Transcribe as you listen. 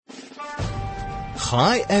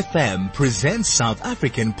Chai FM presents South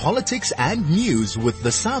African politics and news with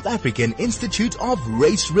the South African Institute of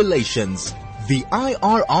Race Relations. The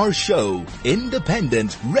IRR show,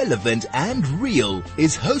 independent, relevant and real,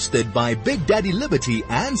 is hosted by Big Daddy Liberty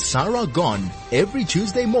and Sarah Gon every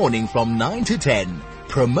Tuesday morning from 9 to 10,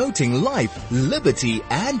 promoting life, liberty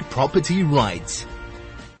and property rights.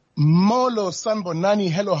 Molo Sanbonani,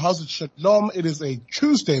 hello, how's it, Shalom? It is a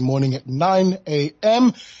Tuesday morning at 9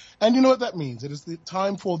 a.m. And you know what that means. It is the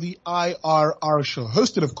time for the IRR show,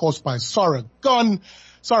 hosted, of course, by Sarah Gon.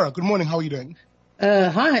 Sarah, good morning. How are you doing?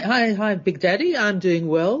 Hi, Big Daddy. I'm doing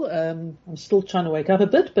well. I'm still trying to wake up a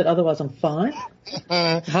bit, but otherwise I'm fine.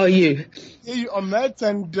 How are you? Yeah, you on that,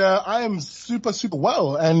 and I am super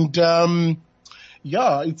well. And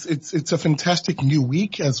yeah, it's a fantastic new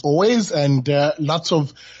week as always, and lots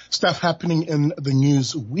of stuff happening in the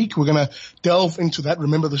news week. We're gonna delve into that.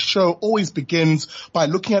 Remember, the show always begins by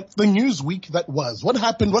looking at the news week that was. What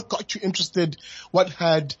happened? What got you interested? What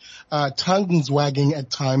had tongues wagging at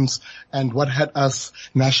times, and what had us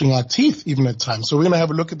gnashing our teeth even at times? So we're gonna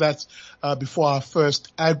have a look at that before our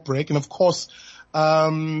first ad break, and of course,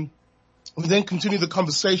 we then continue the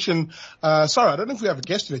conversation. Sarah, I don't know if we have a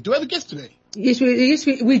guest today. Do we have a guest today? Yes,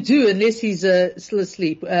 we do, unless he's still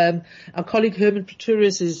asleep. Our colleague Hermann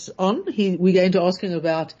Pistorius is on. We're going to ask him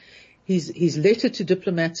about his letter to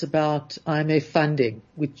diplomats about IMF funding,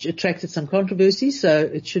 which attracted some controversy, so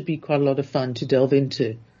it should be quite a lot of fun to delve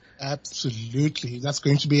into. Absolutely. That's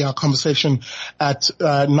going to be our conversation at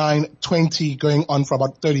 9:20, going on for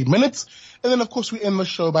about 30 minutes. And then, of course, we end the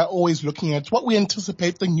show by always looking at what we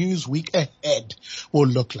anticipate the news week ahead will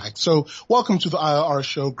look like. So welcome to the IRR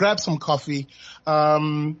show. Grab some coffee,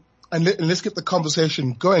 and let's get the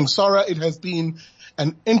conversation going. Sarah, it has been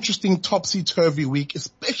an interesting topsy-turvy week,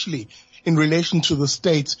 especially in relation to the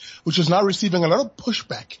state, which is now receiving a lot of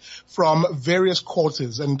pushback from various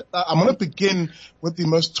quarters. And I'm going to begin with the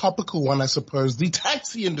most topical one, I suppose, the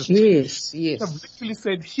taxi industry. Yes. Have literally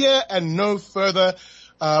said here and no further.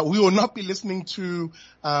 We will not be listening to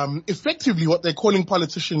effectively what they're calling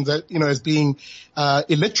politicians as being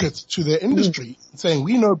illiterate to their industry, saying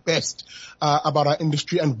we know best about our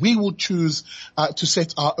industry and we will choose to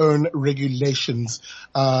set our own regulations.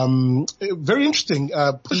 Very interesting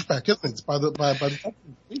pushback, isn't it, by the taxi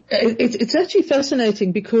industry? It's actually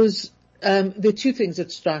fascinating because there are two things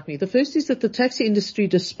that strike me. The first is that the taxi industry,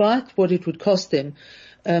 despite what it would cost them,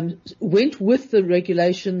 went with the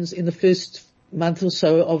regulations in the first month or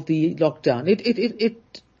so of the lockdown. It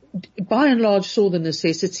by and large saw the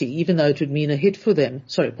necessity, even though it would mean a hit for them.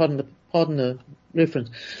 Sorry, pardon the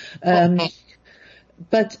reference.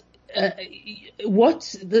 But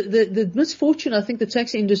what the misfortune I think the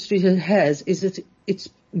taxi industry has is that its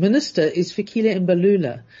minister is Fikile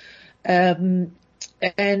Mbalula.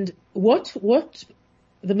 And what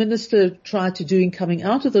the minister tried to do in coming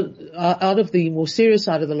out of the more serious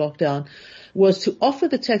side of the lockdown was to offer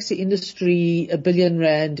the taxi industry R1 billion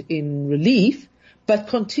in relief, but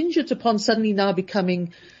contingent upon suddenly now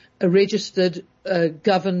becoming a registered,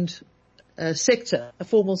 governed sector, a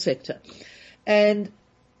formal sector. And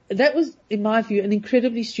that was, in my view, an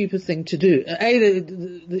incredibly stupid thing to do. A,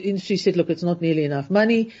 the industry said, look, it's not nearly enough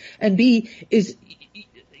money. And B, is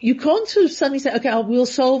you can't sort of suddenly say, okay, we'll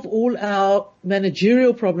solve all our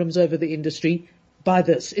managerial problems over the industry by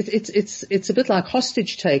this. It's a bit like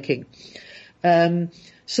hostage taking.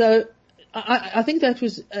 So I think that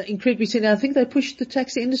was incredibly silly. I think they pushed the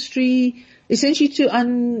taxi industry essentially to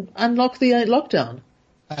unlock the lockdown.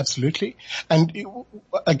 Absolutely. And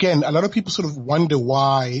again, a lot of people sort of wonder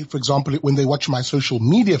why, for example, when they watch my social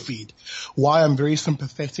media feed, why I'm very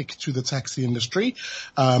sympathetic to the taxi industry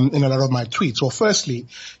in a lot of my tweets. Well, firstly,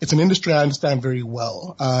 it's an industry I understand very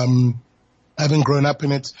well. Having grown up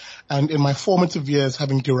in it and in my formative years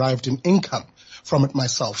having derived an income from it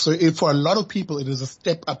myself. So for a lot of people, it is a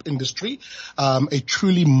step up industry, a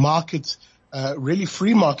truly really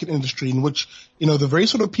free market industry in which, the very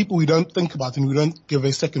sort of people we don't think about and we don't give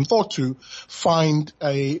a second thought to find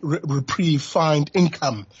a reprieve, find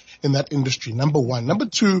income in that industry. Number one. Number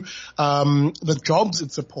two, the jobs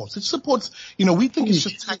it supports. It supports, we think it's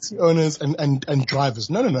just taxi owners and drivers.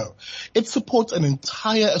 No. It supports an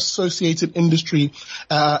entire associated industry,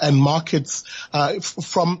 and markets,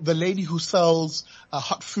 from the lady who sells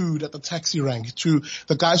hot food at the taxi rank, to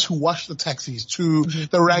the guys who wash the taxis, to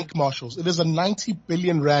the rank marshals. It is a 90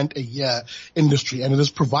 billion rand a year industry, and it is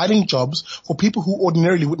providing jobs for people who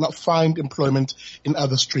ordinarily would not find employment in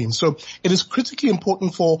other streams. So it is critically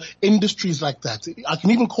important for industries like that. I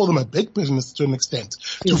can even call them a big business to an extent,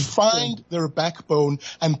 to find their backbone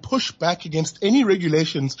and push back against any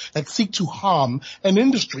regulations that seek to harm an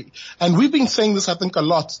industry. And we've been saying this, I think, a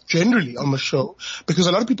lot generally on the show, because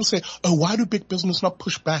a lot of people say, oh, why do big business not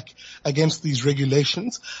push back against these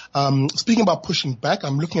regulations? Speaking about pushing back,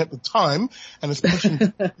 I'm looking at the time, and it's pushing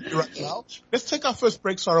right now. Let's take our first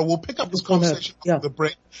break, Sarah. We'll pick up this conversation after the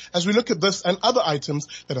break as we look at this and other items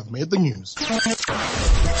that have made the news.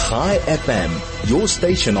 High FM, your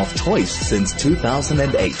station of choice since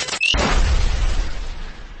 2008.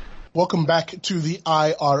 Welcome back to the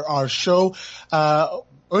IRR show.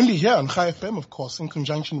 Only here on High FM, of course, in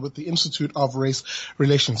conjunction with the Institute of Race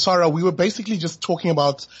Relations. Sarah, we were basically just talking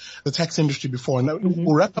about the tax industry before, and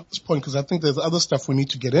we'll wrap up this point because I think there's other stuff we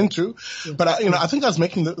need to get into. But I think I was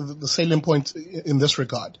making the salient point in this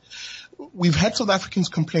regard. We've had South Africans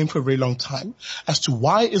complain for a very long time as to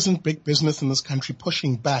why isn't big business in this country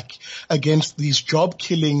pushing back against these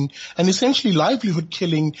job-killing and essentially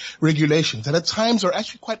livelihood-killing regulations that at times are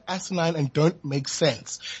actually quite asinine and don't make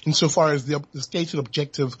sense insofar as the stated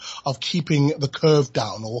objective of keeping the curve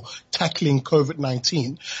down or tackling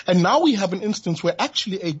COVID-19. And now we have an instance where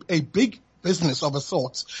actually a big business of a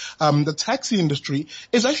sort, the taxi industry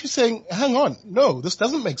is actually saying, hang on, no, this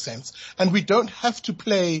doesn't make sense. And we don't have to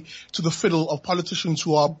play to the fiddle of politicians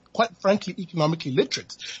who are quite frankly economically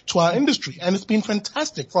literate to our industry. And it's been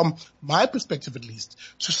fantastic from my perspective, at least,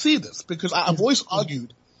 to see this, because I've always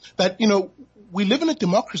argued that, we live in a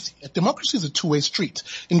democracy. A democracy is a two-way street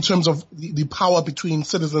in terms of the power between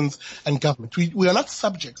citizens and government. We are not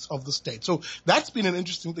subjects of the state. So that's been an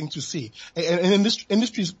interesting thing to see. And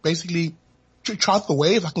industries basically chart the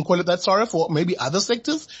way, if I can call it that, Sarah, for maybe other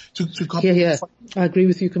sectors to copy. Yeah. I agree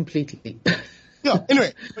with you completely. Yeah.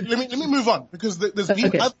 Anyway, but let me move on, because there's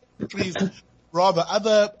been other countries,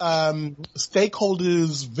 other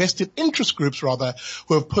stakeholders, vested interest groups who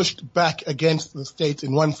have pushed back against the state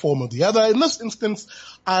in one form or the other. In this instance,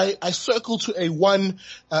 I circle to one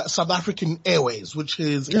South African Airways, which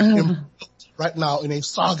is right now in a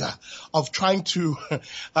saga of trying to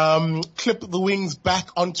clip the wings back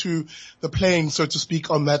onto the plane, so to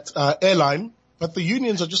speak, on that airline. But the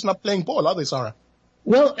unions are just not playing ball, are they, Sarah?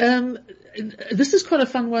 Well, this is quite a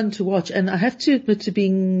fun one to watch, and I have to admit to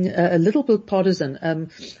being a little bit partisan.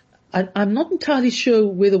 I'm not entirely sure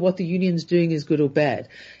whether what the union's doing is good or bad.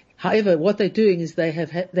 However, what they're doing is they're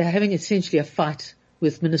having essentially a fight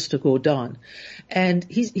with Minister Gordhan, and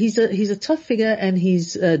he's a tough figure, and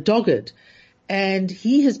he's dogged. And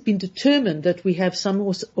he has been determined that we have some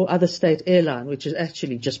or other state airline, which is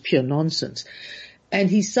actually just pure nonsense. And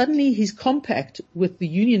his compact with the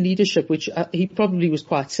union leadership, which he probably was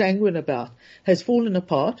quite sanguine about, has fallen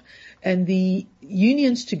apart. And the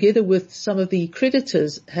unions, together with some of the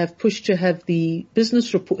creditors, have pushed to have the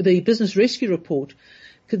business rescue report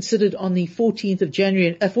considered on the 14th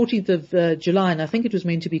of July, and I think it was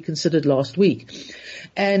meant to be considered last week.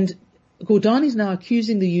 And Gordhan is now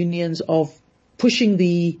accusing the unions of pushing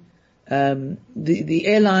the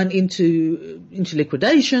airline into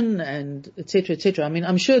liquidation and et cetera. I mean,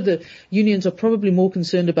 I'm sure the unions are probably more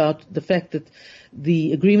concerned about the fact that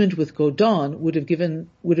the agreement with Gordhan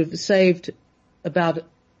would have saved about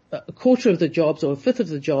a quarter of the jobs or a fifth of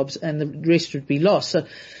the jobs, and the rest would be lost. So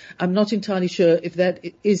I'm not entirely sure if that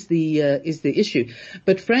is the issue.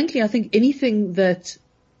 But frankly, I think anything that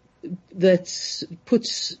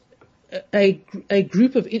puts a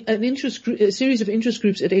series of interest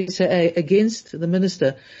groups at SAA against the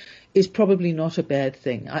minister is probably not a bad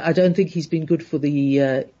thing. I don't think he's been good for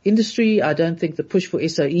the industry. I don't think the push for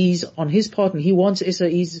SOEs on his part, and he wants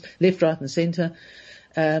SOEs left, right and centre.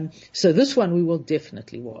 So this one we will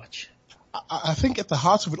definitely watch. I think at the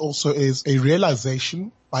heart of it also is a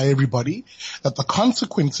realization by everybody that the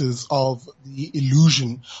consequences of the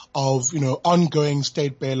illusion of, ongoing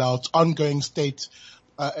state bailouts, ongoing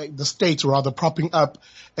the state rather propping up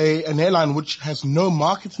an airline which has no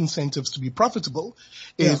market incentives to be profitable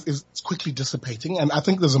is quickly dissipating. And I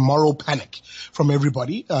think there's a moral panic from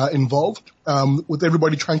everybody involved, with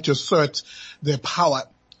everybody trying to assert their power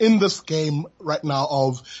in this game right now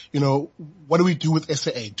of, what do we do with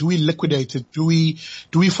SAA? Do we liquidate it? Do we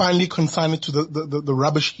finally consign it to the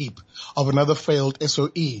rubbish heap of another failed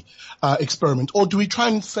SOE, experiment? Or do we try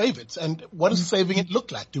and save it? And what does saving it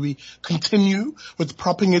look like? Do we continue with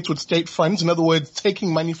propping it with state funds? In other words,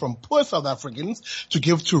 taking money from poor South Africans to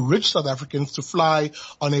give to rich South Africans to fly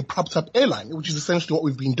on a propped up airline, which is essentially what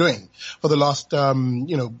we've been doing for the last,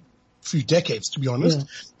 few decades, to be honest.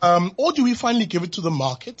 Yeah. Or do we finally give it to the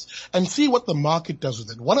market and see what the market does with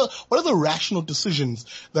it? What are the rational decisions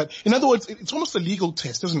that, in other words, it's almost a legal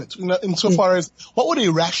test, isn't it? Insofar as what would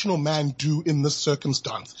a rational man do in this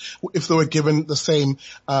circumstance if they were given the same,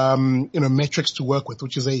 metrics to work with,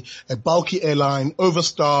 which is a bulky airline,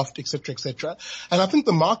 overstaffed, et cetera, And I think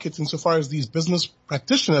the markets, insofar as these business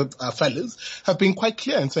practitioner fellas, have been quite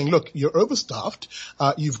clear in saying, look, you're overstaffed,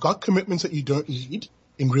 you've got commitments that you don't need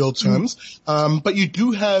in real terms, but you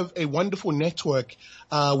do have a wonderful network,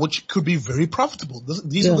 which could be very profitable.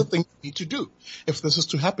 These are the things we need to do if this is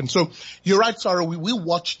to happen. So you're right, Sarah. We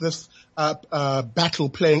watch this battle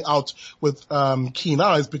playing out with keen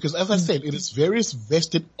eyes because, as I said, it is various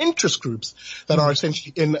vested interest groups that are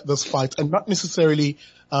essentially in this fight, and not necessarily.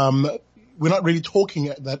 We're not really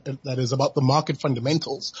talking that is about the market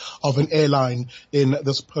fundamentals of an airline in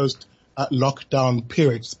this lockdown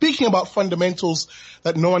period. Speaking about fundamentals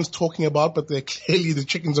that no one's talking about, but they're clearly the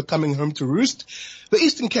chickens are coming home to roost. The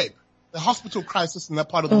Eastern Cape, the hospital crisis in that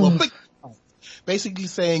part of the world, basically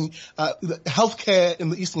saying the healthcare in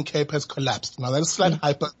the Eastern Cape has collapsed. Now that is slight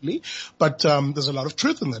hyperbole, but there's a lot of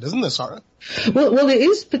truth in that, isn't there, Sarah? Well, there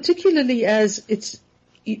is, particularly as it's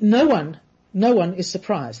no one is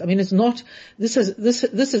surprised. I mean, it's not, this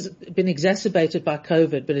has been exacerbated by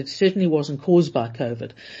COVID, but it certainly wasn't caused by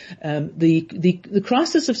COVID. The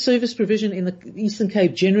crisis of service provision in the Eastern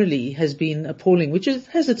Cape generally has been appalling, which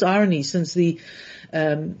has its irony since some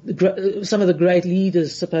of the great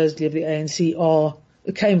leaders supposedly of the ANC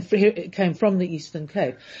came from the Eastern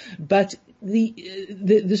Cape. But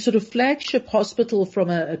the sort of flagship hospital from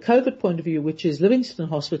a COVID point of view, which is Livingstone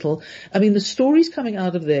Hospital, I mean, the stories coming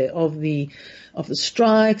out of there of the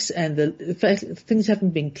strikes and the fact that things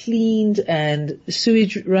haven't been cleaned and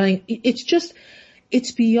sewage running,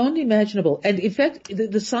 it's beyond imaginable. And in fact,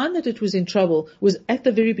 the sign that it was in trouble was at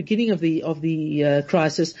the very beginning of the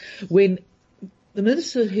crisis, when the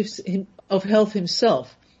Minister of Health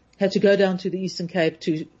himself had to go down to the Eastern Cape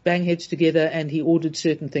to bang heads together, and he ordered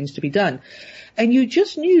certain things to be done. And you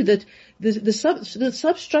just knew that the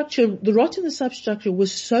substructure, the rot in the substructure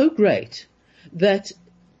was so great that,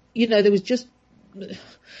 there was just,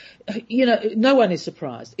 no one is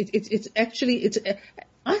surprised. I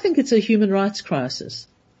think it's a human rights crisis.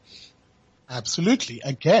 Absolutely.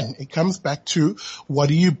 Again, it comes back to what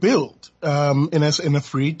do you build in a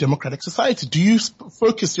free democratic society? Do you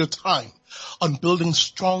focus your time on building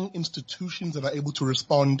strong institutions that are able to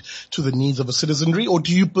respond to the needs of a citizenry, or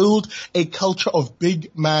do you build a culture of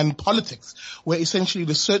big man politics where essentially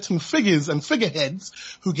there's certain figures and figureheads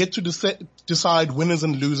who get to decide winners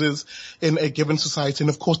and losers in a given society, and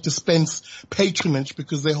of course dispense patronage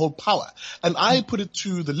because they hold power? And I put it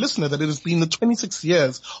to the listener that it has been the 26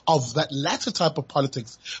 years of that latter type of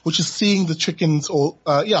politics, which is seeing the chickens,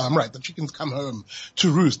 the chickens come home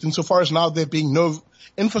to roost, insofar as now there being no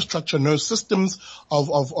infrastructure, no systems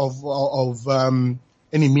of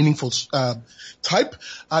any meaningful type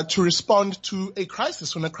to respond to a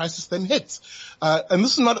crisis when a crisis then hits. And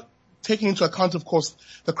this is not taking into account, of course,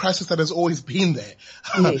 the crisis that has always been there.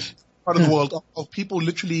 Yes. Part of the world of people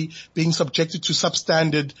literally being subjected to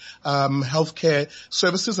substandard healthcare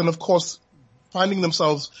services, and of course finding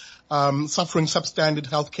themselves suffering substandard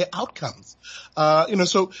healthcare outcomes.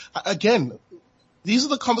 So again, these are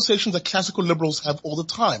the conversations that classical liberals have all the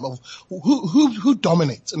time of who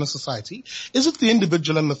dominates in a society. Is it the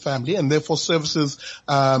individual and the family, and therefore services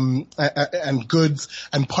and goods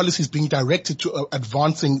and policies being directed to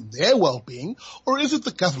advancing their well-being, or is it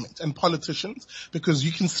the government and politicians? Because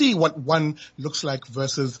you can see what one looks like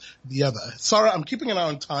versus the other. Sarah, I'm keeping an eye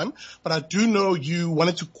on time, but I do know you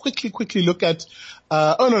wanted to quickly look at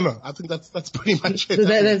I think that's pretty much it.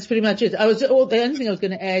 That's pretty much it. The only thing I was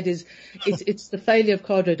going to add is it's the failure of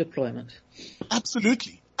cadre deployment.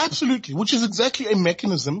 Absolutely, which is exactly a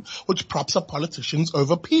mechanism which props up politicians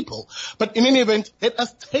over people. But in any event, let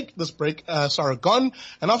us take this break, Sarah gone,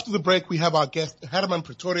 and after the break we have our guest Hermann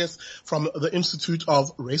Pistorius from the Institute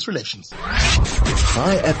of Race Relations.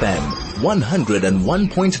 High FM,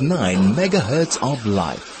 101.9 megahertz of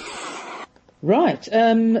life. Right.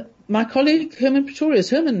 My colleague Hermann Pistorius.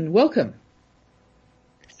 Hermann, welcome.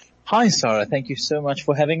 Hi, Sarah. Thank you so much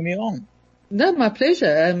for having me on. No, my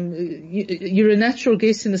pleasure. You're a natural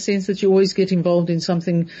guest in the sense that you always get involved in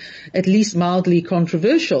something at least mildly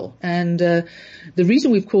controversial. And the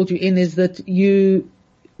reason we've called you in is that you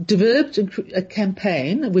developed a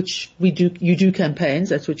campaign, which we do. You do campaigns.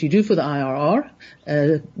 That's what you do for the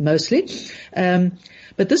IRR, mostly.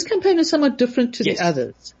 But this campaign is somewhat different to the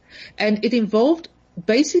others, and it involved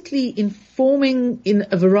basically informing through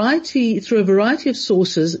a variety of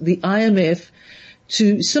sources, the IMF,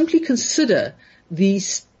 to simply consider the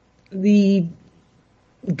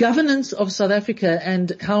governance of South Africa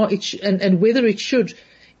and how and whether it should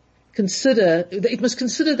consider, it must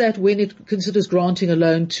consider that when it considers granting a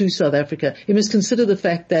loan to South Africa. It must consider the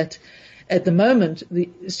fact that at the moment,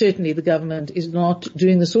 certainly the government is not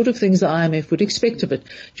doing the sort of things the IMF would expect of it.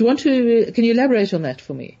 Can you elaborate on that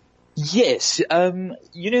for me? Yes. In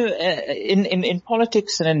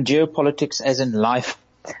politics and in geopolitics, as in life,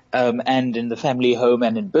 and in the family home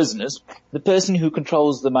and in business, the person who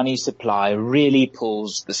controls the money supply really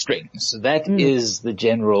pulls the strings. That is the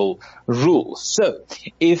general rule. So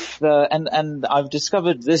and I've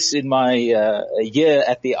discovered this in my year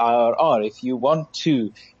at the IRR, if you want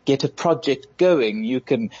to get a project going, you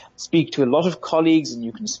can speak to a lot of colleagues and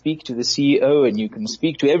you can speak to the CEO and you can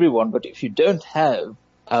speak to everyone, but if you don't have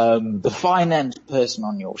the finance person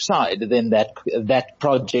on your side, then that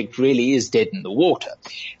project really is dead in the water.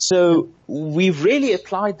 So we've really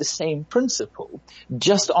applied the same principle,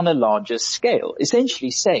 just on a larger scale,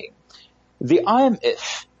 essentially saying the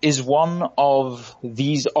IMF is one of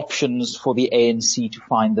these options for the ANC to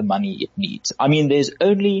find the money it needs. I mean, there's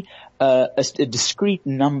only a discrete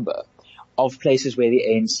number of places where the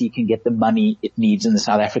ANC can get the money it needs and the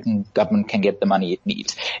South African government can get the money it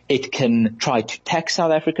needs. It can try to tax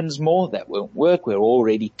South Africans more. That won't work. We're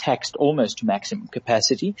already taxed almost to maximum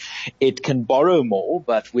capacity. It can borrow more,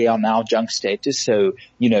 but we are now junk status. So,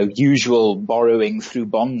 usual borrowing through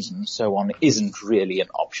bonds and so on isn't really an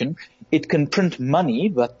option. It can print money,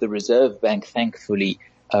 but the Reserve Bank thankfully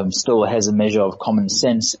still has a measure of common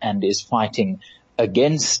sense and is fighting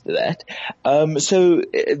against that. So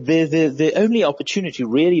the only opportunity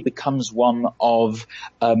really becomes one of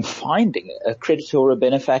finding a creditor or a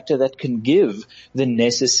benefactor that can give the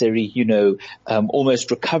necessary,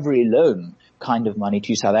 almost recovery loan kind of money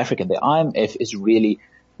to South Africa. The IMF is really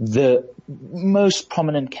the most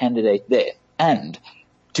prominent candidate there. And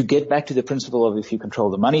to get back to the principle of if you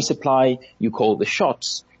control the money supply, you call the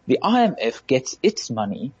shots, the IMF gets its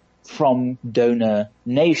money from donor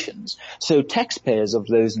nations. So taxpayers of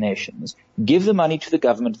those nations give the money to the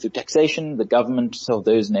government through taxation. The governments of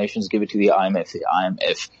those nations give it to the IMF. The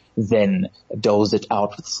IMF then doles it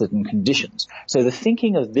out with certain conditions. So the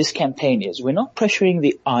thinking of this campaign is we're not pressuring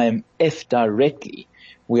the IMF directly.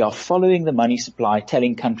 We are following the money supply,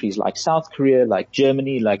 telling countries like South Korea, like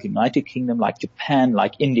Germany, like United Kingdom, like Japan,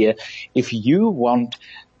 like India, if you want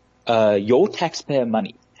your taxpayer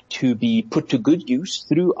money to be put to good use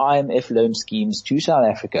through IMF loan schemes to South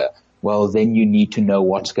Africa, well, then you need to know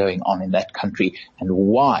what's going on in that country and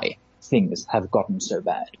why things have gotten so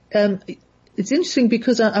bad. It's interesting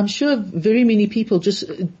because I'm sure very many people just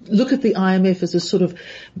look at the IMF as a sort of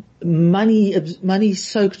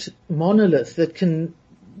money-soaked monolith that can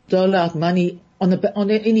dole out money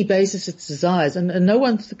on any basis it desires, and no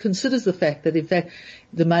one considers the fact that in fact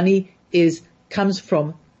the money comes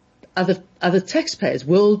from other taxpayers,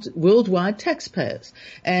 worldwide taxpayers.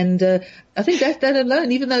 And I think that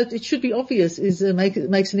alone, even though it should be obvious,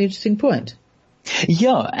 makes an interesting point.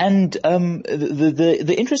 Yeah, and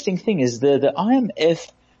the interesting thing is the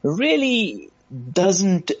IMF really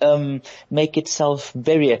doesn't make itself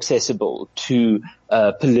very accessible to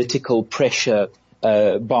political pressure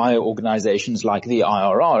by organizations like the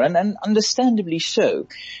IRR, and understandably so.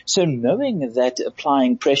 So knowing that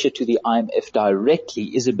applying pressure to the IMF directly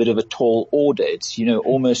is a bit of a tall order. It's,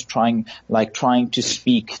 almost trying to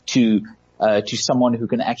speak to someone who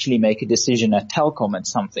can actually make a decision at Telkom at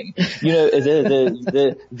something.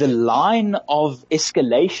 The line of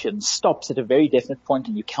escalation stops at a very definite point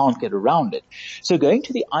and you can't get around it. So going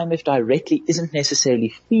to the IMF directly isn't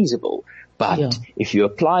necessarily feasible. But if you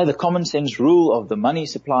apply the common sense rule of the money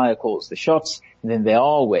supplier calls the shots, then there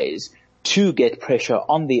are ways to get pressure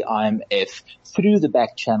on the IMF through the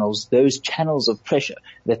back channels, those channels of pressure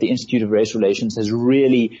that the Institute of Race Relations has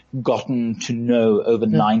really gotten to know over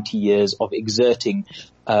 90 years of exerting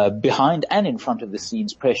behind and in front of the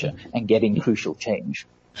scenes pressure and getting crucial change.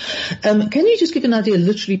 Can you just give an idea,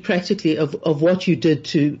 literally, practically, of what you did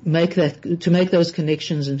to make those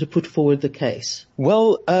connections and to put forward the case?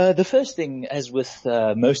 Well, the first thing, as with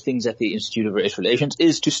most things at the Institute of Race Relations,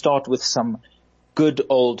 is to start with some good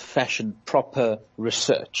old-fashioned proper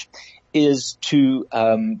research. is to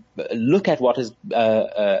look at what has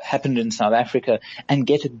happened in South Africa and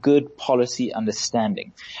get a good policy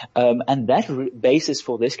understanding. And that basis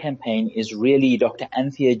for this campaign is really Dr.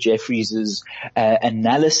 Anthea Jeffries'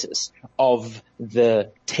 analysis of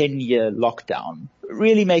the 10-year lockdown,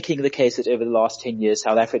 really making the case that over the last 10 years,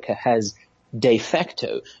 South Africa has de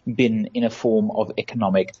facto been in a form of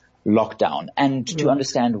economic lockdown, and to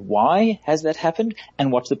understand why has that happened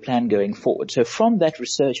and what's the plan going forward. So from that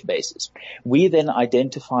research basis, we then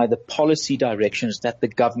identify the policy directions that the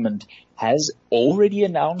government has already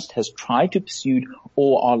announced, has tried to pursue,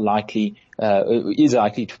 or are is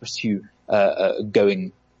likely to pursue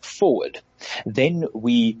going forward. Then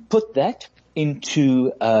we put that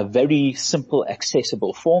into a very simple,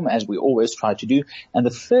 accessible form, as we always try to do. And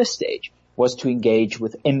the first stage was to engage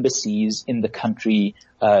with embassies in the country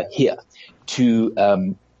here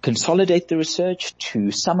to consolidate the research, to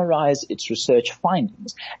summarize its research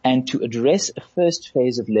findings, and to address a first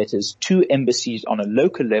phase of letters to embassies on a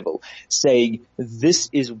local level saying, this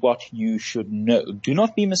is what you should know. Do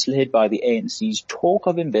not be misled by the ANC's talk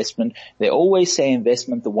of investment. They always say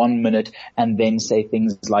investment the one minute and then say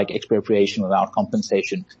things like expropriation without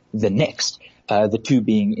compensation the next, the two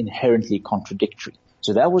being inherently contradictory.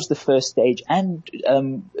 So that was the first stage, and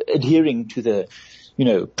adhering to the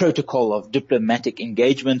protocol of diplomatic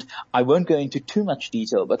engagement. I won't go into too much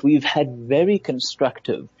detail, but we've had very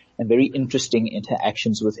constructive and very interesting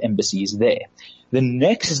interactions with embassies there. The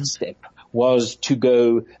next step was to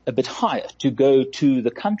go a bit higher, to go to the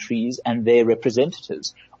countries and their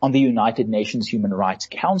representatives on the United Nations Human Rights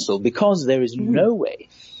Council, because there is no way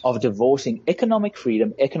of divorcing economic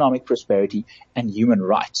freedom, economic prosperity, and human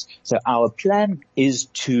rights. So our plan is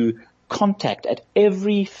to contact at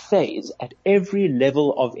every phase, at every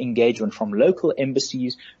level of engagement, from local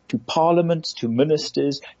embassies to parliaments, to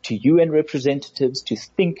ministers, to UN representatives, to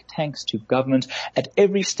think tanks, to government, at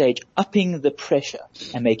every stage, upping the pressure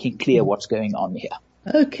and making clear what's going on here.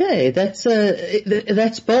 Okay, that's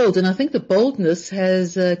bold, and I think the boldness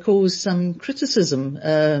has caused some criticism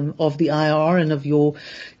of the IR and of your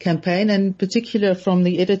campaign, and in particular from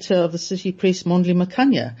the editor of the City Press, Mondli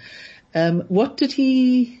Makanya. What did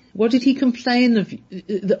he complain of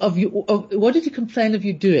you? What did he complain of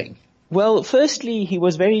you doing? Well, firstly, he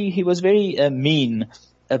was very mean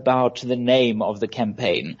about the name of the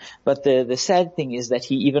campaign, but the sad thing is that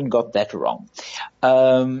he even got that wrong.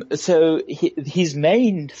 So his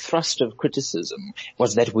main thrust of criticism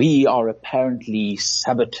was that we are apparently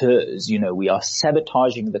saboteurs. We are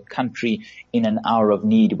sabotaging the country in an hour of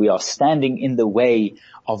need. We are standing in the way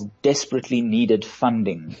of desperately needed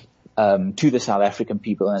funding to the South African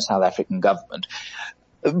people and the South African government.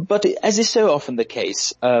 But as is so often the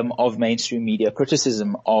case of mainstream media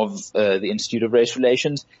criticism of the Institute of Race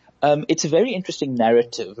Relations, it's a very interesting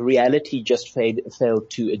narrative. Reality just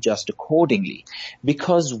failed to adjust accordingly,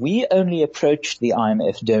 because we only approached the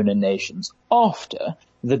IMF donor nations after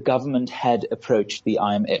the government had approached the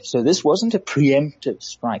IMF. So this wasn't a preemptive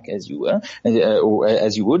strike, as you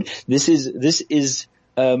would. This is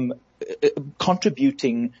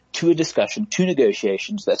contributing to a discussion, to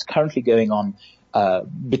negotiations that's currently going on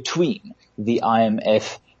between the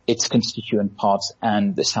IMF, its constituent parts,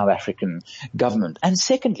 and the South African government. And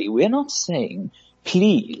secondly, we're not saying,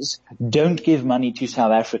 please don't give money to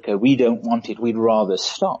South Africa. We don't want it. We'd rather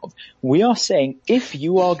starve. We are saying, if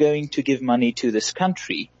you are going to give money to this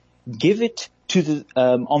country, give it to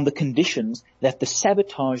on the conditions that the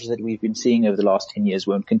sabotage that we've been seeing over the last 10 years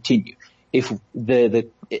won't continue. If the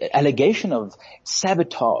allegation of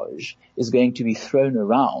sabotage is going to be thrown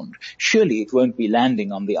around, surely it won't be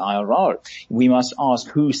landing on the IRR. We must ask,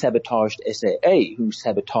 who sabotaged SAA? Who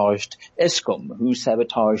sabotaged Eskom? Who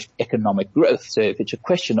sabotaged economic growth? So if it's a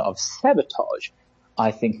question of sabotage,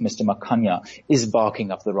 I think Mr. Makanya is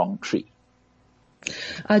barking up the wrong tree.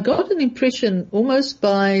 I got an impression, almost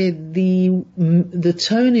by the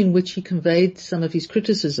tone in which he conveyed some of his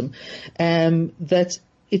criticism, that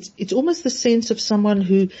it's almost the sense of someone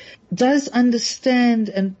who does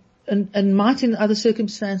understand and might in other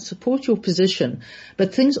circumstances support your position,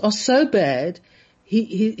 but things are so bad,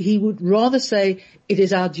 he would rather say it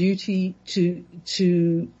is our duty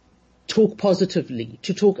to talk positively,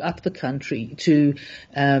 to talk up the country, to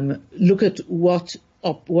look at what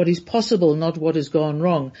is possible, not what has gone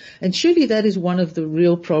wrong. And surely that is one of the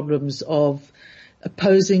real problems of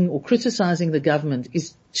opposing or criticizing the government,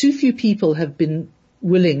 is too few people have been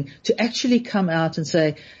willing to actually come out and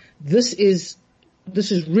say, this is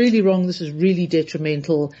really wrong, this is really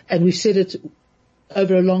detrimental, and we've said it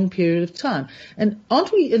over a long period of time. And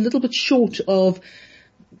aren't we a little bit short of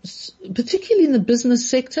particularly in the business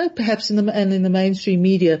sector, perhaps in the mainstream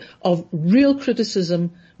media, of real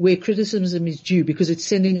criticism where criticism is due, because it's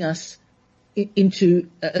sending us into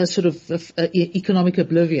a sort of economic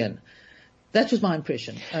oblivion. That was my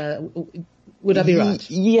impression. Would I be right?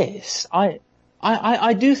 Yes, I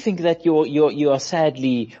do think that you are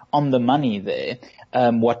sadly on the money there.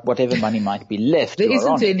 Whatever money might be left, there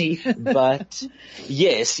isn't any. But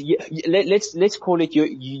yes, let's call it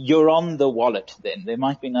you're on the wallet. Then there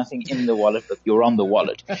might be nothing in the wallet, but you're on the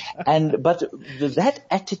wallet. But that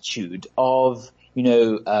attitude of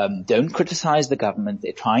don't criticize the government.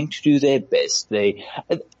 They're trying to do their best.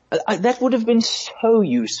 That would have been so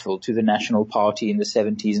useful to the National Party in the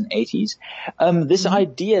 70s and 80s. This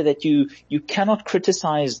idea that you cannot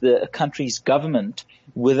criticize the country's government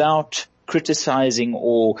without criticizing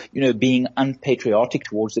or, being unpatriotic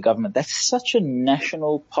towards the government. That's such a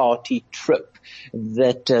National Party trope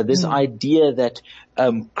that this idea that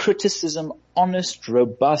criticism, honest,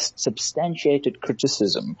 robust, substantiated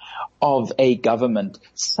criticism of a government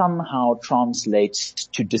somehow translates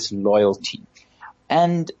to disloyalty.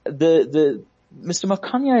 And Mr.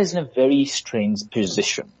 Makhanya is in a very strange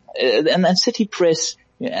position. And City Press,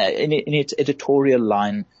 in its editorial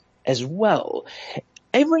line as well,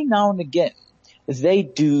 every now and again, they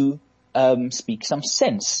do speak some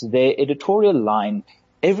sense. Their editorial line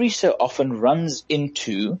every so often runs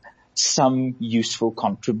into some useful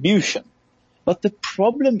contribution. But the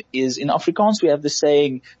problem is, in Afrikaans we have the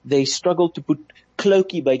saying, they struggle to put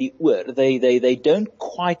cloakie by the oor. They don't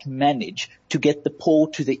quite manage to get the paw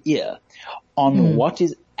to the ear on what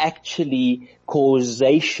is actually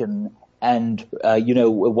causation and,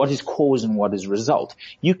 what is cause and what is result.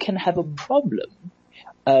 You can have a problem,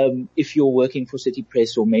 if you're working for City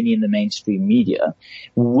Press or many in the mainstream media,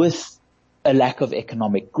 with a lack of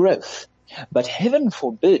economic growth. But heaven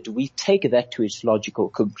forbid we take that to its logical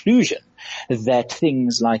conclusion, that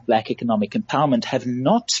things like black economic empowerment have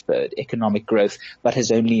not spurred economic growth, but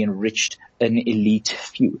has only enriched an elite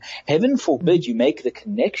few. Heaven forbid you make the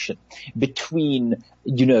connection between,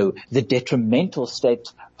 the detrimental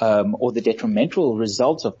state, or the detrimental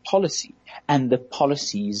results of policy and the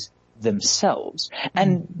policies themselves.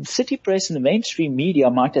 And City Press and the mainstream media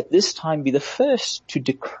might at this time be the first to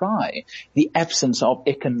decry the absence of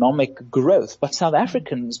economic growth, but South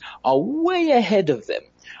Africans are way ahead of them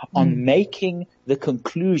on making the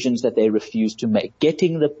conclusions that they refuse to make,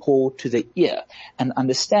 getting the paw to the ear, and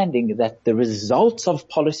understanding that the results of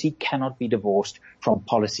policy cannot be divorced from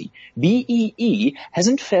policy. BEE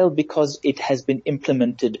hasn't failed because it has been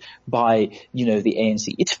implemented by, the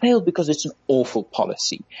ANC. It's failed because it's an awful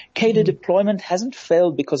policy. Cadre deployment hasn't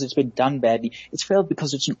failed because it's been done badly. It's failed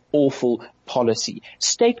because it's an awful policy.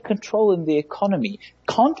 State control in the economy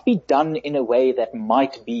can't be done in a way that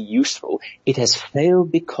might be useful. It has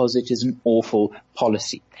failed because it is an awful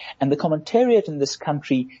policy. And the commentariat in this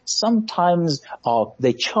country sometimes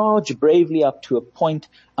they charge bravely up to a point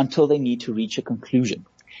until they need to reach a conclusion.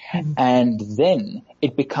 And then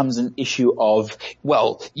it becomes an issue of,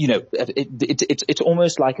 it's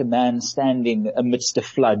almost like a man standing amidst a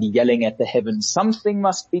flood yelling at the heavens, something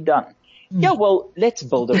must be done. Yeah, well, let's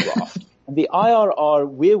build a raft. And the IRR,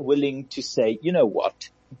 we're willing to say, you know what,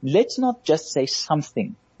 let's not just say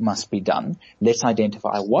something must be done. Let's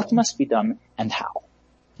identify what must be done and how.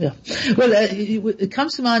 Yeah. Well, it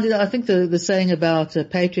comes to mind, I think the saying about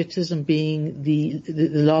patriotism being the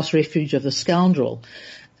last refuge of the scoundrel.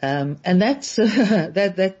 And that's,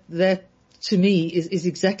 that to me is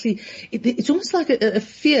exactly, it's almost like a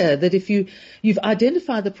fear that if you've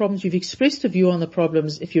identified the problems, you've expressed a view on the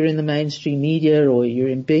problems, if you're in the mainstream media or you're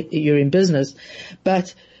in business,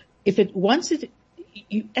 but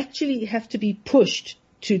you actually have to be pushed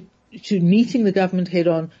to meeting the government head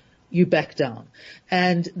on, you back down.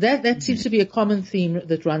 And that seems to be a common theme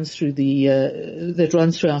that runs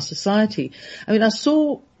through our society. I mean, I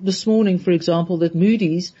saw this morning, for example, that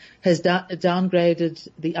Moody's has downgraded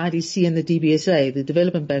the IDC and the DBSA, the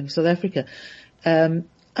Development Bank of South Africa.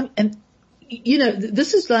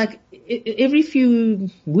 This is like every few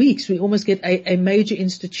weeks we almost get a major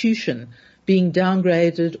institution being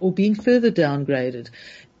downgraded or being further downgraded.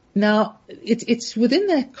 Now, it's within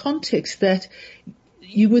that context that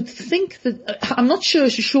you would think that, I'm not sure,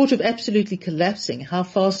 short of absolutely collapsing, how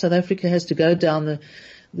far South Africa has to go down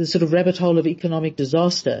the sort of rabbit hole of economic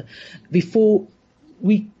disaster before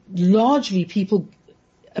people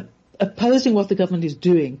opposing what the government is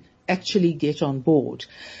doing actually get on board.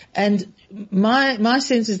 And my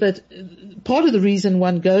sense is that part of the reason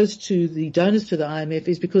one goes to the donors to the IMF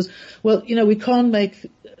is because, we can't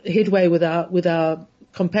make headway with our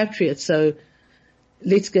compatriots, so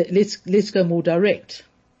let's go more direct.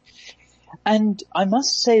 And I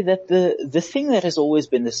must say that the thing that has always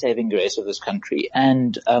been the saving grace of this country,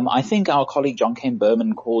 and I think our colleague John Kane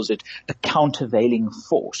Berman calls it a countervailing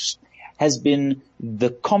force, has been the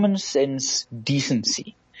common sense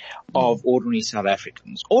decency of ordinary South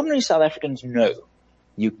Africans. Ordinary South Africans know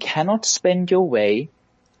you cannot spend your way,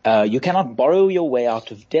 you cannot borrow your way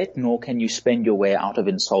out of debt, nor can you spend your way out of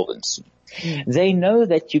insolvency. They know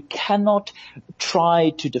that you cannot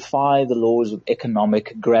try to defy the laws of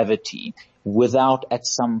economic gravity without at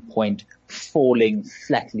some point falling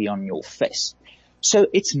flatly on your face. So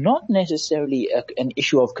it's not necessarily an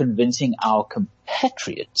issue of convincing our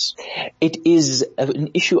compatriots. It is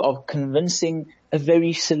an issue of convincing a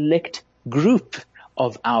very select group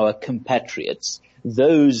of our compatriots,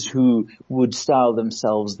 those who would style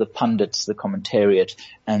themselves the pundits, the commentariat,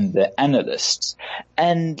 and the analysts.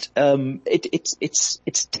 And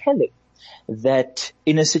it's telling that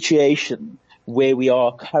in a situation where we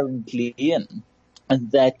are currently in,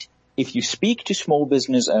 and that if you speak to small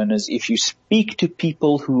business owners, if you speak to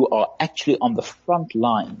people who are actually on the front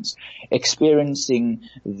lines experiencing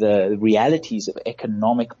the realities of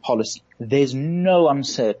economic policy, there's no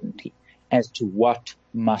uncertainty as to what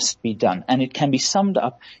must be done. And it can be summed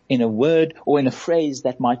up in a word or in a phrase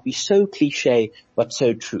that might be so cliche but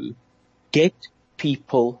so true. Get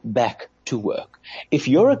people back to work. If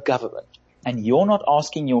you're a government and you're not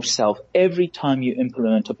asking yourself every time you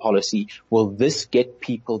implement a policy, will this get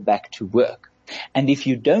people back to work? And if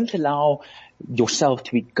you don't allow yourself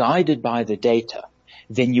to be guided by the data,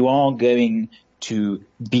 then you are going to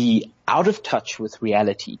be out of touch with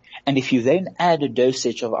reality. And if you then add a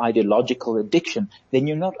dosage of ideological addiction, then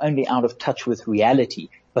you're not only out of touch with reality,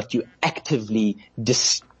 but you actively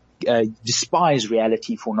despise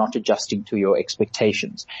reality for not adjusting to your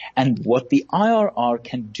expectations. And what the IRR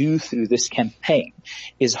can do through this campaign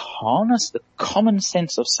is harness the common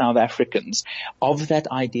sense of South Africans of that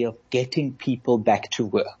idea of getting people back to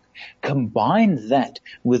work. Combine that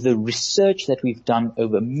with the research that we've done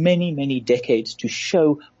over many, many decades to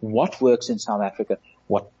show what works in South Africa,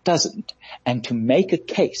 what doesn't, and to make a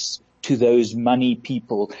case to those money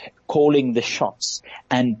people calling the shots,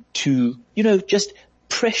 and to, just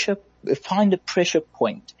find a pressure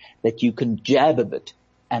point that you can jab a bit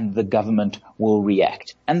and the government will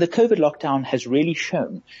react. And the COVID lockdown has really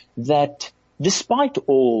shown that despite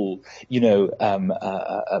all,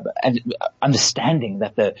 understanding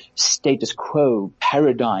that the status quo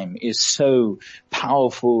paradigm is so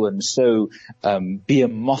powerful and so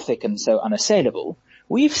behemothric and so unassailable,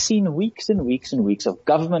 we've seen weeks and weeks and weeks of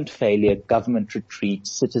government failure, government retreat,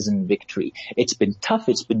 citizen victory. It's been tough,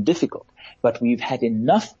 it's been difficult, but we've had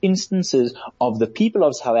enough instances of the people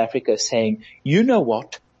of South Africa saying, you know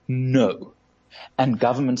what? No. And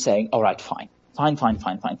government saying, all right, fine. Fine.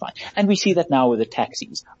 And we see that now with the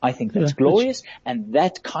taxis. I think that's glorious, and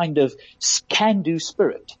that kind of can-do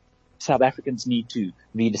spirit South Africans need to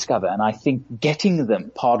rediscover. And I think getting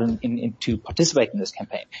them to participate in this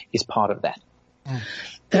campaign is part of that.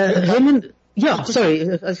 Herman, sorry,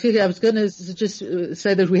 I was going to just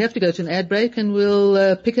say that we have to go to an ad break, and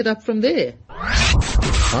we'll pick it up from there.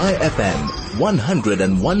 High FM,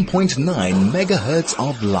 101.9 megahertz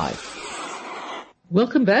of life.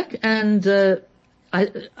 Welcome back, and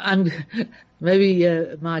I'm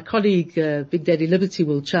maybe my colleague Big Daddy Liberty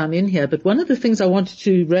will chime in here. But one of the things I wanted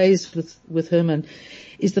to raise with Herman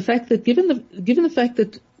is the fact that given the fact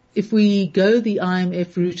that if we go the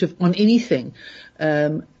IMF route on anything,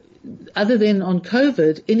 other than on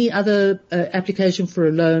COVID, any other application for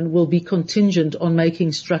a loan will be contingent on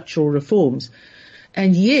making structural reforms,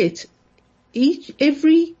 and yet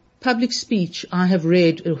every public speech I have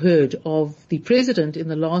read or heard of the president in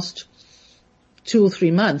the last 2 or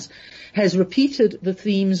 3 months has repeated the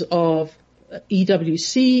themes of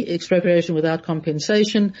EWC, expropriation without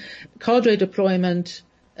compensation, cadre deployment,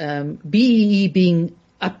 BEE being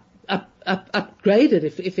upgraded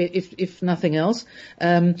if nothing else,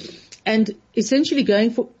 and essentially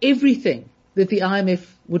going for everything that the IMF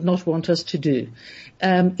would not want us to do.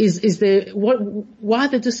 Why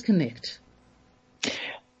the disconnect?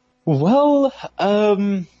 Well,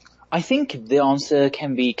 I think the answer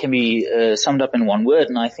can be summed up in one word,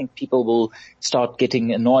 and I think people will start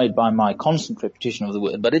getting annoyed by my constant repetition of the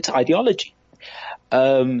word, but it's ideology.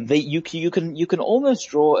 You can almost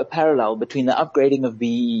draw a parallel between the upgrading of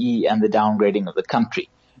BEE and the downgrading of the country.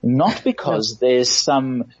 Not because there's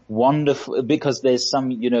some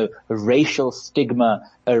racial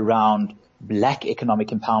stigma around black economic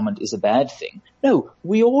empowerment is a bad thing. No,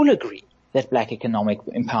 we all agree that black economic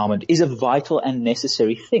empowerment is a vital and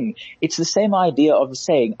necessary thing. It's the same idea of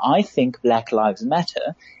saying, I think Black Lives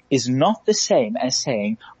Matter is not the same as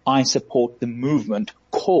saying, I support the movement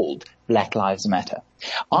called Black Lives Matter.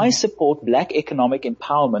 I support black economic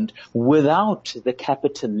empowerment without the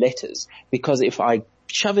capital letters, because if I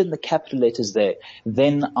shove in the capital letters there,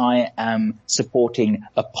 then I am supporting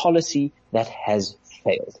a policy that has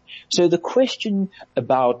failed. So the question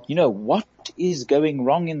about, what is going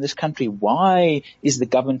wrong in this country? Why is the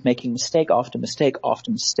government making mistake after mistake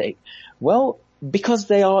after mistake? Well, because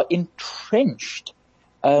they are entrenched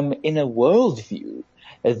in a worldview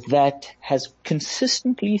that has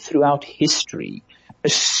consistently throughout history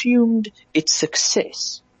assumed its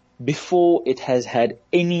success before it has had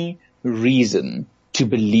any reason to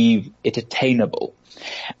believe it attainable.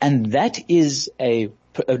 And that is an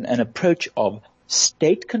approach of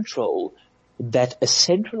state control that a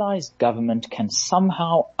centralized government can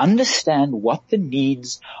somehow understand what the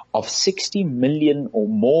needs of 60 million or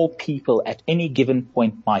more people at any given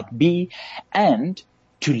point might be, and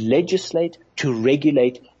to legislate, to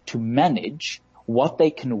regulate, to manage what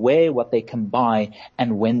they can wear, what they can buy,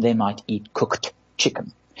 and when they might eat cooked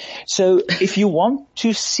chicken. So if you want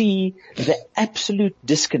to see the absolute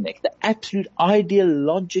disconnect, the absolute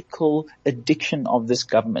ideological addiction of this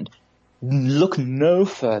government, look no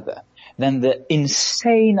further than the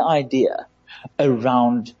insane idea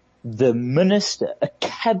around the minister, a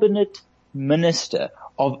cabinet minister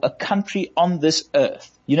of a country on this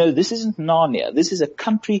earth. This isn't Narnia. This is a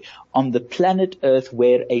country on the planet Earth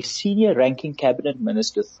where a senior ranking cabinet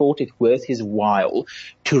minister thought it worth his while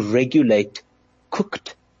to regulate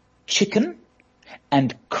cooked chicken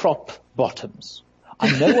and crop bottoms.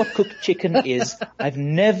 I know what cooked chicken is. I've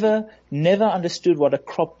never understood what a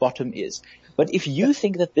crop bottom is. But if you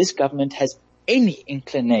think that this government has any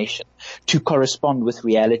inclination to correspond with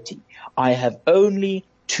reality, I have only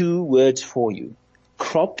 2 words for you.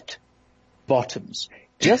 Cropped bottoms.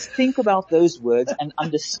 Just think about those words and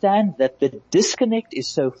understand that the disconnect is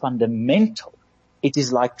so fundamental. It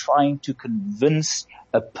is like trying to convince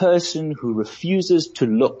a person who refuses to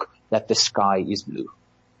look that the sky is blue.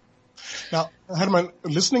 Now, Hermann,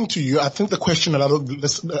 listening to you, I think the question a lot of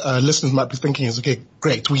listeners might be thinking is, okay,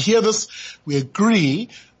 great. We hear this. We agree.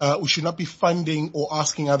 We should not be funding or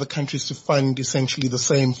asking other countries to fund essentially the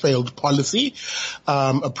same failed policy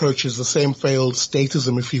approaches, the same failed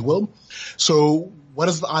statism, if you will. So what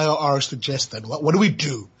does the IRR suggest then? What do we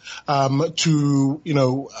do to,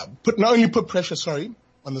 not only put pressure,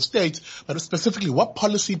 on the states, but specifically what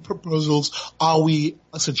policy proposals are we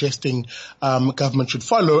suggesting government should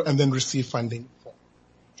follow and then receive funding for?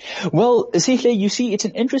 Well, Sihle, you see, it's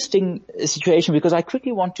an interesting situation because I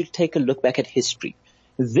quickly want to take a look back at history.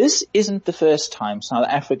 This isn't the first time South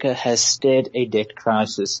Africa has stared a debt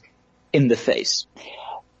crisis in the face.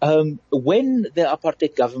 When the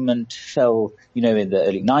apartheid government fell, in the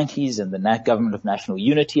early 90s and the government of national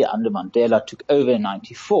unity under Mandela took over in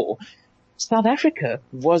 94, South Africa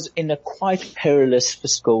was in a quite perilous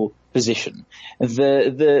fiscal position.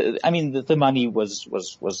 The money was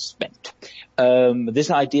spent. This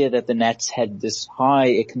idea that the Nats had this high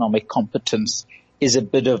economic competence is a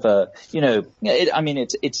bit of a,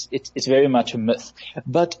 it's very much a myth.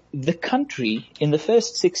 But the country in the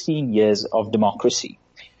first 16 years of democracy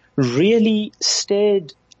really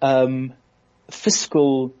stared,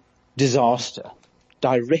 fiscal disaster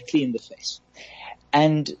directly in the face.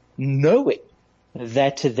 And knowing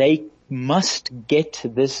that they must get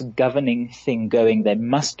this governing thing going, they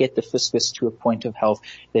must get the fiscus to a point of health,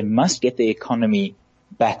 they must get the economy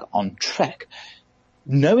back on track.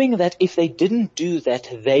 Knowing that if they didn't do that,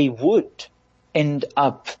 they would end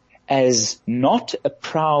up as not a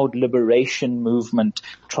proud liberation movement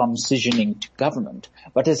transitioning to government,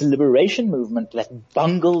 but as a liberation movement that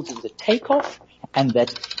bungled the takeoff and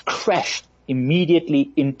that crashed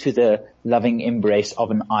immediately into the loving embrace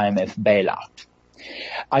of an IMF bailout.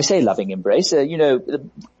 I say loving embrace,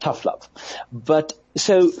 tough love. But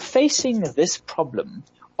so facing this problem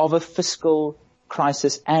of a fiscal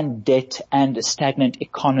crisis and debt and a stagnant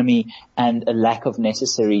economy and a lack of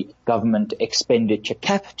necessary government expenditure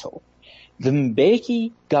capital, the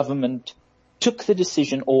Mbeki government took the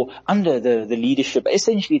decision, or under the leadership,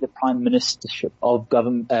 essentially the prime ministership of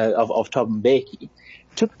Thabo Mbeki,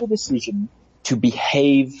 took the decision to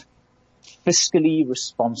behave fiscally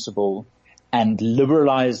responsible and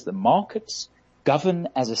liberalize the markets, govern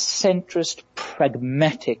as a centrist,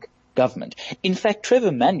 pragmatic government. In fact,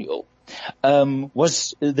 Trevor Manuel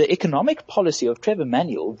was the economic policy of Trevor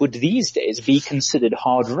Manuel would these days be considered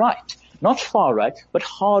hard right. Not far right, but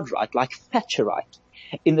hard right, like Thatcherite.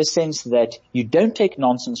 in the sense that you don't take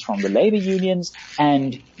nonsense from the labor unions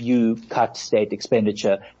and you cut state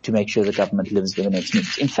expenditure to make sure the government lives within its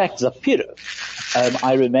means. In fact, Zapiro,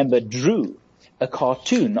 I remember, drew a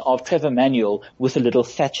cartoon of Trevor Manuel with a little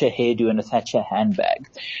Thatcher hairdo and a Thatcher handbag.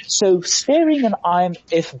 So staring an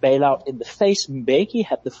IMF bailout in the face, Mbeki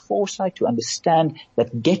had the foresight to understand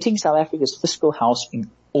that getting South Africa's fiscal house in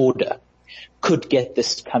order could get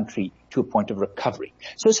this country to a point of recovery.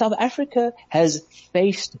 So South Africa has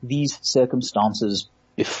faced these circumstances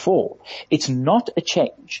before. It's not a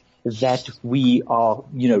change that we are,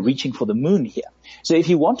 reaching for the moon here. So if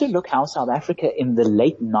you want to look how South Africa in the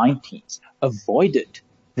late 90s avoided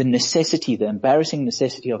the embarrassing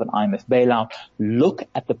necessity of an IMF bailout, look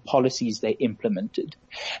at the policies they implemented.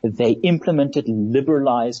 They implemented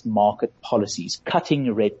liberalized market policies,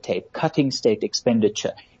 cutting red tape, cutting state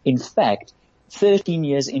expenditure. In fact, 13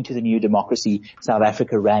 years into the new democracy, South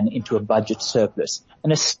Africa ran into a budget surplus,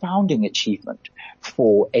 an astounding achievement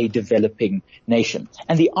for a developing nation.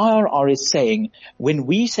 And the IRR is saying, when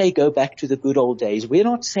we say go back to the good old days, we're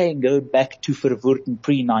not saying go back to Verwoerd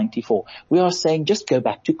pre-94. We are saying just go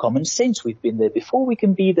back to common sense. We've been there before, we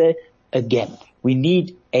can be there again. We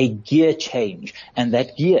need a gear change, and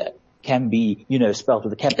that gear can be, spelled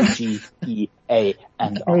with a capital G, E, A,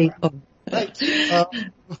 and R. Right.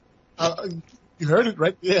 You heard it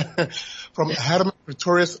right there from Hermann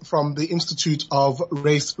Pistorius from the Institute of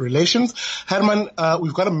Race Relations. Hermann,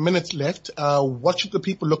 we've got a minute left. What should the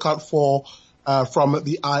people look out for from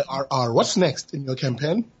the IRR? What's next in your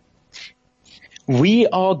campaign? We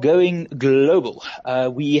are going global.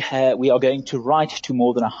 We are going to write to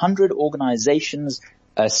more than 100 organizations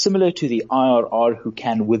similar to the IRR who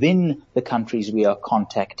can, within the countries we are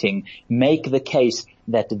contacting, make the case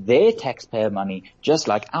that their taxpayer money, just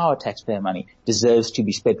like our taxpayer money, deserves to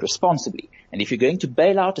be spent responsibly. And if you're going to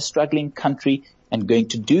bail out a struggling country and going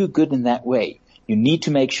to do good in that way, you need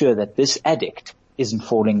to make sure that this addict isn't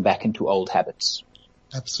falling back into old habits.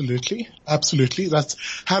 Absolutely. Absolutely. That's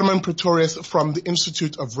Hermann Pistorius from the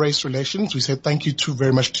Institute of Race Relations. We say thank you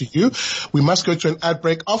very much to you. We must go to an ad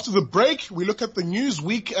break. After the break, we look at the news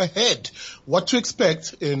week ahead. What to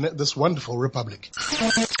expect in this wonderful republic.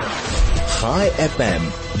 High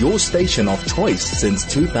FM, your station of choice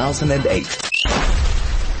since 2008.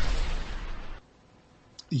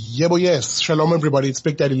 Yebo, yes. Shalom, everybody. It's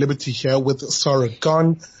Big Daddy Liberty here with Sarah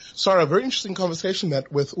Gunn. Sarah, very interesting conversation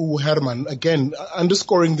Hermann, again,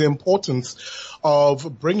 underscoring the importance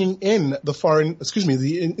of bringing in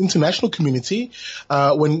the international community,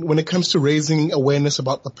 when it comes to raising awareness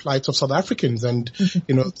about the plight of South Africans and,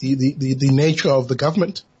 the nature of the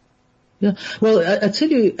government. Yeah. Well, I tell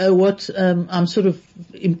you, what, I'm sort of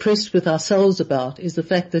impressed with ourselves about is the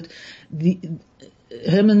fact that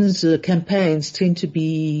Hermann's campaigns tend to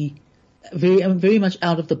be very much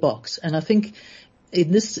out of the box. And I think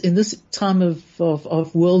in this time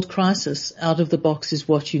of world crisis, out of the box is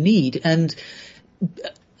what you need. And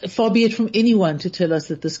far be it from anyone to tell us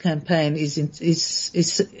that this campaign is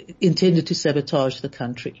intended to sabotage the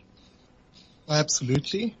country.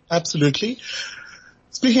 Absolutely. Absolutely.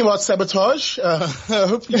 Speaking about sabotage,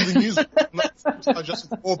 hopefully the news is not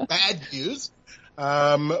just more bad news.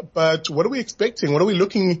 But what are we expecting? What are we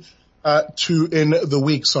looking to in the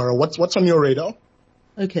week, Sarah? What's on your radar?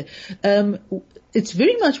 Okay. It's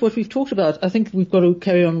very much what we've talked about. I think we've got to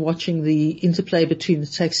carry on watching the interplay between the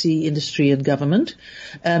taxi industry and government.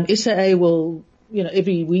 SAA will,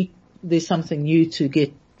 every week there's something new to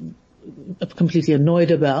get completely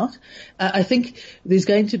annoyed about. I think there's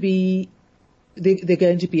going to be there are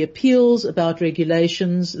going to be appeals about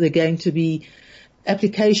regulations. There are going to be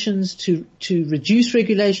applications to reduce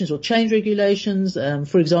regulations or change regulations.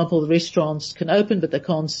 For example, the restaurants can open, but they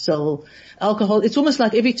can't sell alcohol. It's almost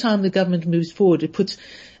like every time the government moves forward, it puts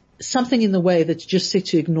something in the way that's just set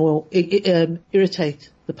to irritate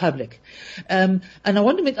the public. And I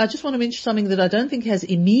just want to mention something that I don't think has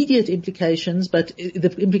immediate implications, but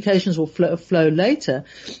the implications will flow later.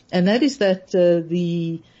 And that is that,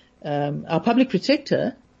 our public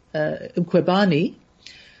protector, Mkhwebane,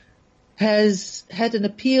 has had an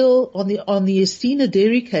appeal on the Estina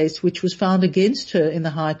Dairy case, which was found against her in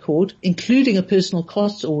the High Court, including a personal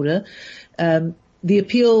costs order. The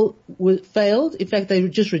appeal failed. In fact, they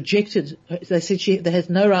just rejected. They said they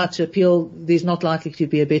has no right to appeal. There's not likely to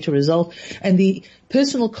be a better result, and the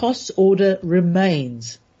personal costs order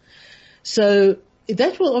remains. So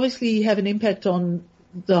that will obviously have an impact on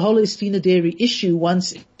the whole Estina Dairy issue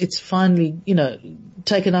once it's finally,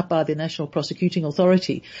 taken up by the National Prosecuting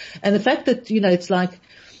Authority. And the fact that, it's like,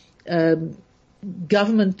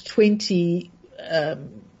 government 20,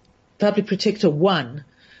 public protector 1,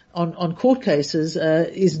 on court cases,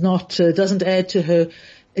 doesn't add to her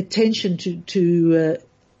attention to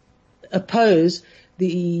oppose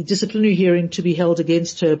the disciplinary hearing to be held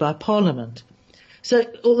against her by Parliament. So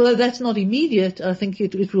although that's not immediate, I think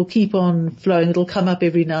it will keep on flowing. It'll come up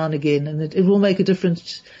every now and again, and it will make a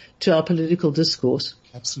difference to our political discourse.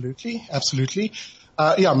 Absolutely, absolutely.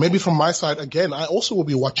 Maybe from my side again, I also will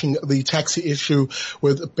be watching the taxi issue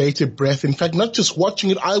with bated breath. In fact, not just watching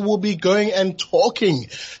it, I will be going and talking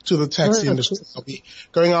to the taxi industry. I'll be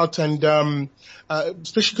going out and,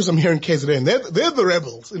 especially because I'm here in KZN, they're the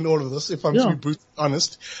rebels in all of this, if I'm to be brutally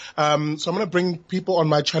honest. So I'm going to bring people on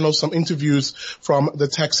my channel some interviews from the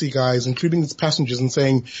taxi guys, including its passengers, and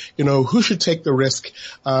saying, who should take the risk,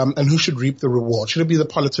 and who should reap the reward? Should it be the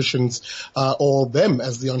politicians, or them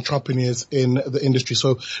as the entrepreneurs in the industry?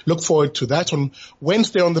 So look forward to that. On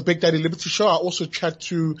Wednesday on the Big Daddy Liberty Show, I'll also chat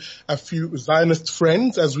to a few Zionist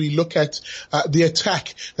friends as we look at the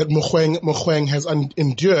attack that Mogoeng has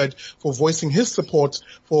endured for voicing his support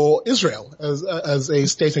for Israel as a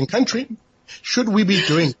state and country. Should we be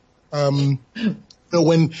doing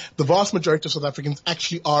when the vast majority of South Africans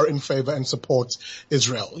actually are in favor and support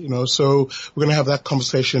Israel, so we're going to have that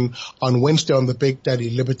conversation on Wednesday on the Big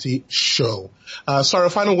Daddy Liberty Show. Sorry, a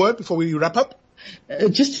final word before we wrap up?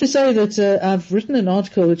 Just to say that I've written an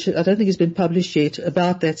article which I don't think has been published yet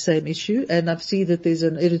about that same issue, and I see that there's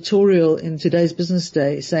an editorial in today's Business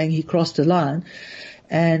Day saying he crossed a line,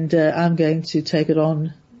 and I'm going to take it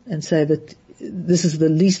on and say that this is the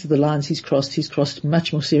least of the lines he's crossed. He's crossed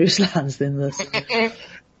much more serious lines than this.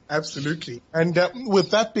 Absolutely. And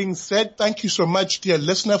with that being said, thank you so much, dear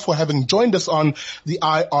listener, for having joined us on the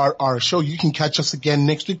IRR show. You can catch us again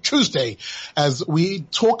next week, Tuesday, as we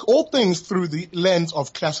talk all things through the lens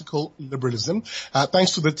of classical liberalism.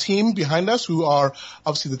 Thanks to the team behind us, who are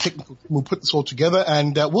obviously the technical team who put this all together.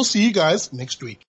 And we'll see you guys next week.